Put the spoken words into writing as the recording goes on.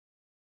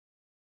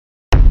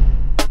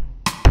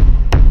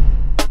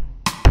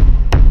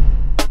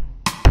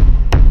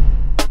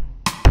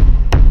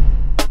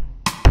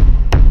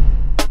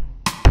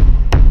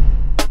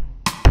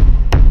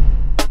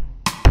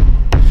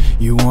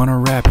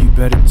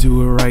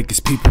do it right,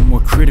 cause people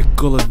more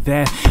critical of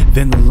that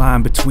than the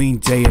line between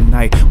day and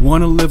night.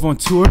 Wanna live on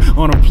tour,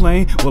 on a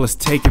plane? Well, it's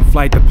taking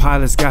flight. The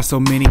pilot's got so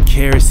many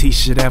carrots, he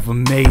should have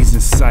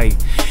amazing sight.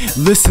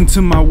 Listen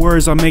to my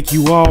words, I'll make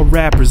you all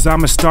rappers.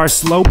 I'ma start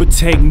slow, but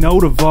take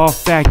note of all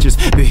factors.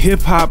 The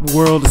hip-hop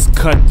world is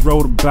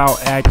cutthroat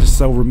about actors,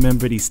 so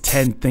remember these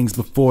 10 things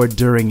before,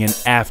 during, and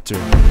after.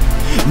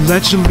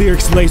 Let your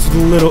lyrics lace with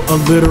a little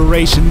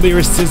alliteration.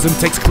 Lyricism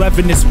takes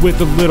cleverness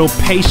with a little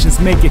patience.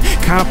 Make it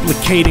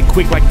complicated,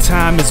 quick like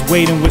time is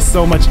waiting. With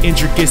so much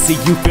intricacy,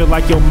 you feel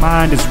like your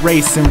mind is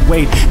racing.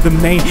 Wait, the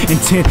main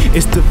intent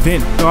is to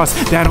vent thoughts.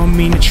 That don't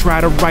mean to try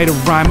to write a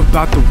rhyme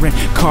about the rent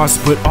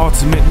cost, but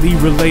ultimately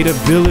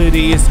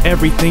relatability is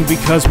everything,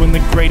 because when the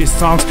greatest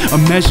songs are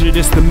measured,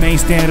 it's the main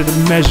standard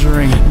of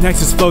measuring.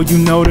 Next is flow, you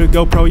know to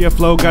go pro, your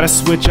flow gotta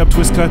switch up,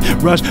 twist, cut,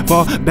 rush,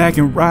 fall back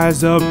and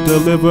rise up.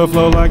 Deliver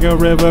flow like a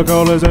river,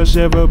 cold as a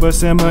shiver, but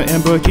simmer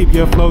ember. Keep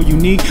your flow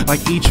unique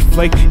like each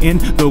flake in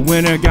the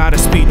winter. Gotta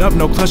speed up,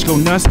 no clutch, go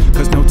nuts,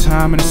 cause no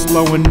time and it's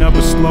slowing up.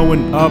 Or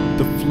slowing up,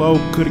 the flow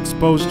could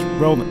expose you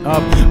rolling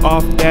up.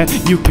 Off that,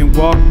 you can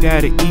walk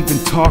that or even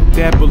talk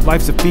that, but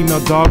life's a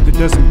female dog that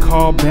doesn't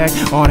call back.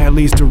 All that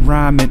leads to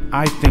rhyme, and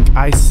I think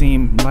I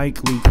seem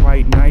likely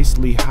quite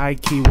nicely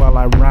high-key while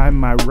I rhyme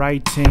my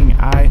writing.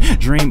 I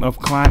dream of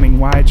climbing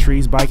wide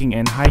trees, biking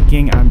and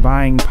hiking. I'm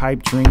buying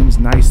pipe dreams,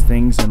 nice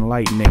things,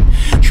 enlightening.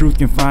 Truth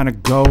can find a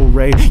gold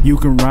ray. You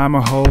can rhyme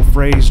a whole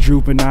phrase,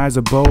 drooping eyes,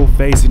 a bold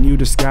face, and you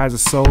disguise a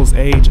soul's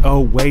age. Oh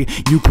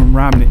wait, you can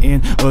rhyme the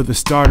end or the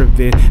start of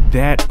it.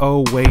 That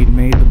oh wait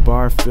made the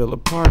bar feel a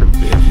part of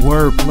it.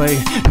 Wordplay,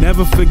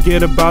 never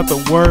forget about the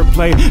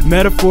wordplay.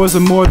 Metaphors are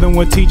more than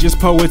what teachers,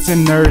 poets,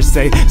 and nerds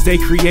say. Stay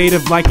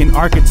creative like an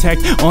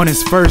architect on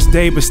his first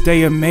day, but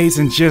stay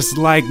amazing just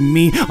like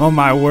me on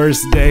my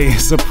worst day.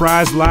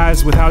 Surprise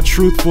lies with how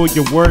truthful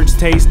your words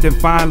taste, and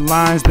find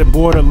lines that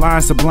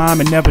borderline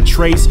sublime and never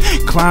trace.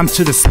 Climb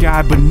to the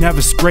sky but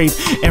never scrape,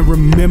 and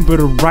remember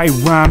to write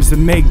rhymes that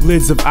make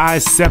lids of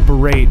eyes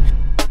separate.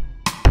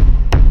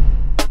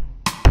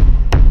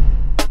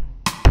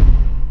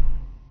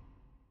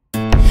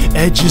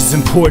 Edge is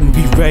important,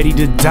 be ready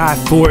to die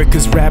for it,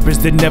 cause rappers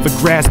that never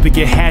grasp it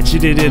get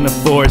hatcheted in the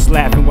forest,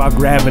 laughing while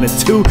grabbing a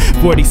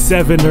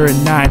 247 or a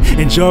 9.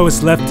 Enjoy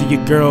what's left of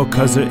your girl,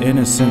 cause her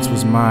innocence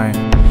was mine.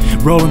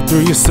 Rolling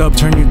through your sub,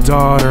 turn your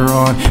daughter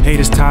on.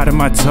 Haters tied in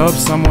my tub,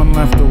 someone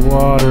left the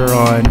water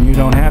on. You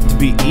don't have to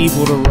be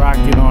evil to rock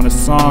it on a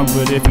song,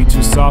 but if you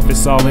too soft,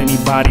 it's all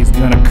anybody's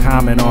gonna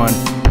comment on.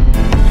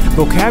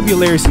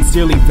 Vocabulary is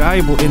sincerely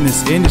valuable in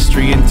this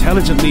industry.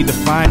 Intelligently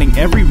defining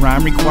every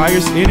rhyme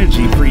requires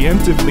energy.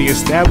 Preemptively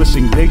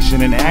establishing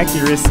diction and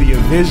accuracy of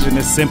vision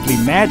is simply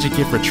magic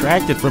if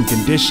retracted from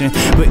condition.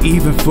 But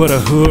even for the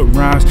hood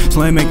rhymes,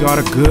 Slam make all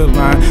the good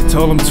line.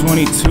 Told him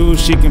 22,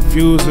 she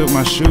confused with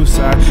my shoe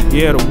size.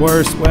 Yeah, the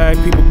word swag,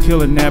 people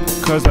killing that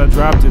because I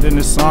dropped it in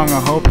the song. I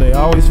hope they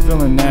always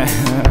feeling that.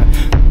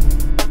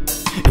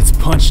 It's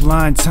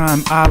punchline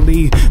time,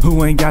 Ali,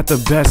 who ain't got the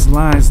best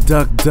lines.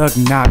 Duck, duck,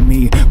 not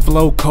me.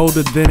 Flow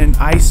colder than an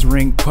ice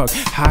rink puck.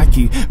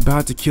 Hockey,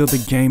 about to kill the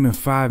game in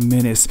 5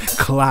 minutes.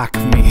 Clock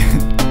me.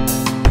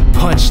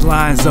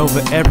 Punchlines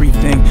over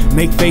everything.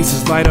 Make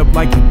faces light up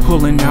like you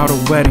pulling out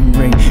a wedding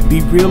ring.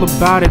 Be real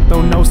about it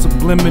though, no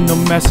subliminal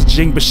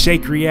messaging, but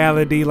shake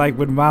reality like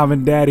when mom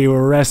and daddy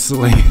were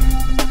wrestling.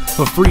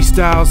 For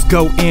freestyles,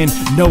 go in,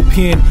 no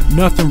pen,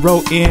 nothing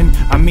wrote in.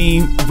 I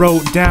mean,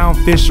 wrote down,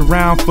 fish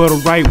around for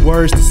the right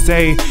words to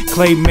say.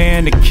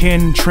 Clayman, the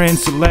kin, trend,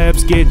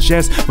 celebs get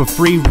just for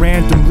free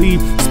randomly.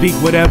 Speak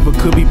whatever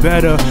could be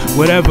better,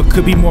 whatever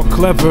could be more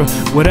clever.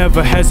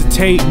 Whatever,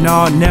 hesitate,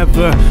 nah,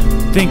 never.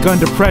 Think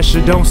under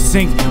pressure, don't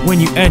sink when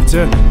you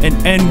enter. And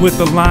end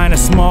with a line a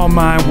small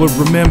mind would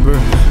remember.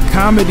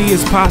 Comedy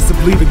is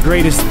possibly the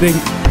greatest thing.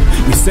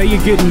 You say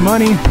you're getting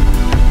money?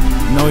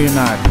 No, you're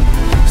not.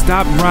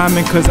 Stop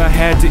rhyming cause I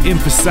had to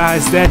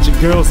emphasize that your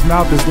girl's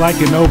mouth is like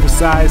an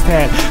oversized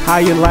hat. How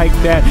you like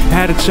that?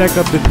 Had to check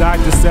up, the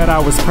doctor said I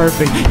was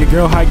perfect. Your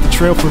girl hiked the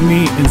trail for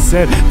me and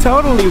said,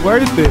 totally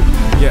worth it.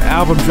 Your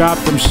album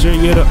dropped, I'm sure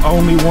you're the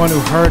only one who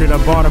heard it.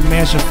 I bought a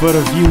mansion for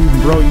the view,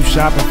 bro, you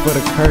shopping for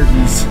the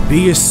curtains.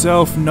 Be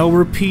yourself, no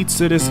repeats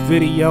of this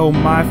video.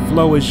 My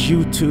flow is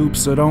YouTube,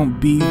 so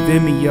don't be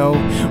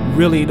Vimeo.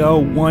 Really though,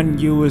 one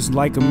you is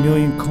like a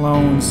million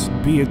clones.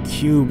 Be a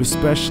cube,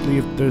 especially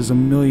if there's a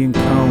million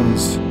cones.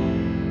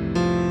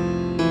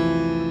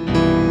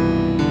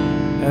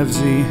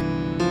 FZ,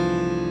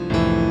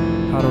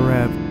 how to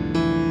rap.